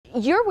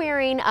You're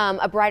wearing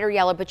a brighter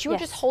yellow, but you were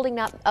just holding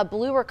up a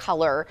bluer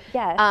color.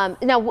 Yes.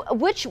 Now,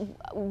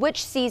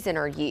 which season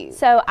are you?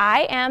 So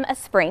I am a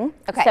spring.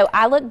 Okay. So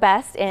I look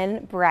best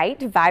in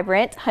bright,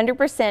 vibrant,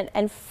 100%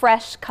 and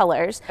fresh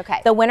colors.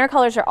 Okay. The winter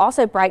colors are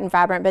also bright and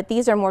vibrant, but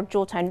these are more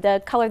jewel tone.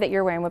 The color that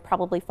you're wearing would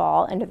probably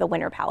fall into the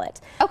winter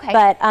palette. Okay.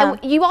 But and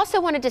you also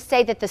wanted to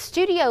say that the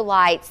studio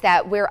lights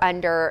that we're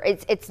under,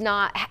 it's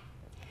not.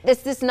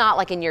 This is not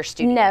like in your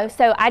studio. No,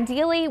 so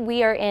ideally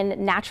we are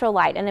in natural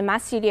light, and in my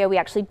studio we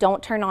actually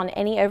don't turn on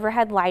any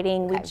overhead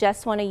lighting. We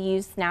just want to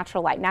use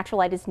natural light. Natural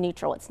light is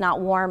neutral. It's not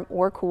warm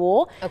or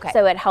cool. Okay.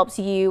 So it helps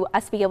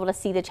us be able to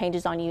see the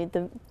changes on you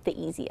the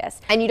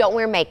easiest. And you don't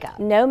wear makeup?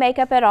 No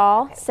makeup at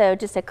all. Okay. So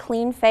just a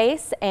clean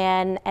face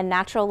and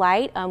natural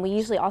light. We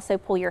usually also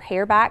pull your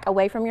hair back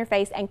away from your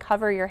face and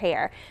cover your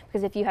hair,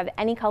 because if you have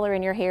any color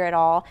in your hair at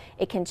all,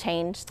 it can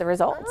change the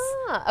results.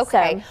 Ah,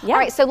 okay. So, yeah. All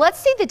right, so let's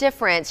see the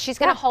difference. She's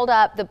going to hold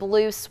up the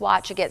blue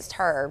swatch against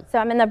her. So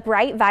I'm in the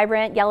bright,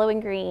 vibrant yellow and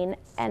green,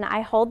 and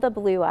I hold the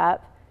blue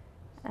up.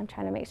 I'm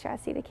trying to make sure I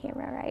see the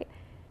camera right.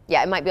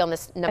 Yeah, it might be on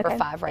this number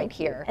 5 right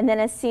here. And then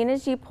as soon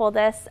as you pull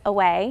this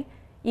away,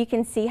 you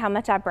can see how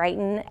much I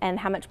brighten and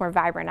how much more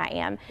vibrant I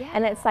am. Yeah.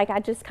 And it's like I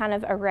just kind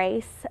of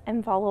erase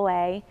and fall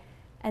away.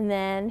 And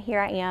then here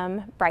I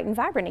am, bright and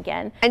vibrant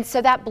again. And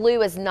so that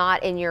blue is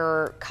not in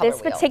your color wheel?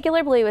 This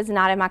particular blue is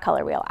not in my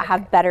color wheel. I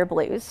have better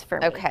blues for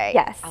me. Okay.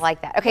 Yes. I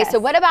like that. Okay, so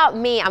what about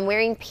me? I'm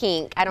wearing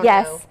pink. I don't know.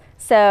 Yes.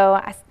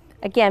 So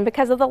again,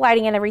 because of the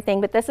lighting and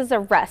everything, but this is a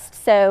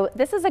rust. So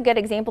this is a good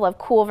example of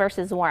cool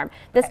versus warm.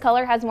 This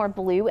color has more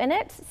blue in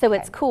it, so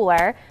it's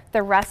cooler.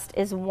 The rust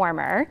is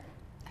warmer.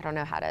 I don't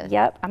know how to.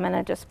 Yep. I'm going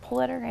to just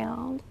pull it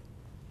around.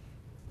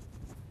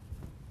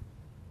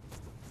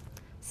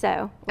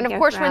 So, and of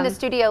course we're in the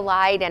studio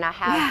light and I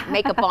have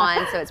makeup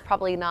on, so it's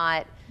probably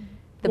not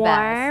the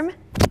warm best.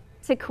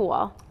 To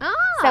cool. Ah,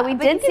 so we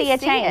did see a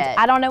change.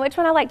 I don't know which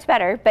one I liked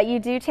better, but you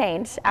do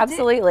change.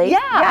 Absolutely. Yeah,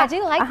 I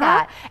do like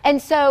that. And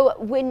so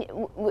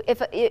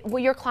if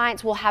your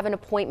clients will have an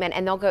appointment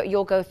and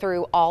you'll go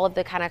through all of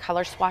the kind of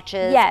color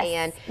swatches.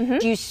 Yes. And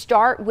do you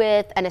start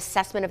with an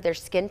assessment of their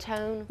skin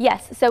tone?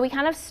 Yes. So we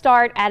kind of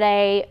start at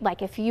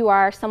like if you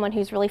are someone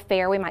who's really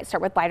fair, we might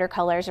start with lighter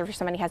colors, or if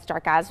somebody has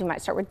dark eyes, we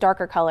might start with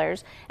darker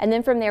colors. And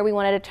then from there we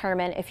want to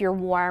determine if you're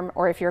warm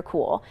or if you're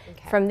cool.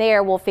 Okay. From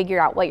there we'll figure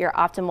out what your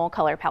optimal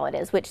color palette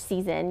is, which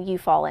season you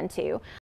fall into.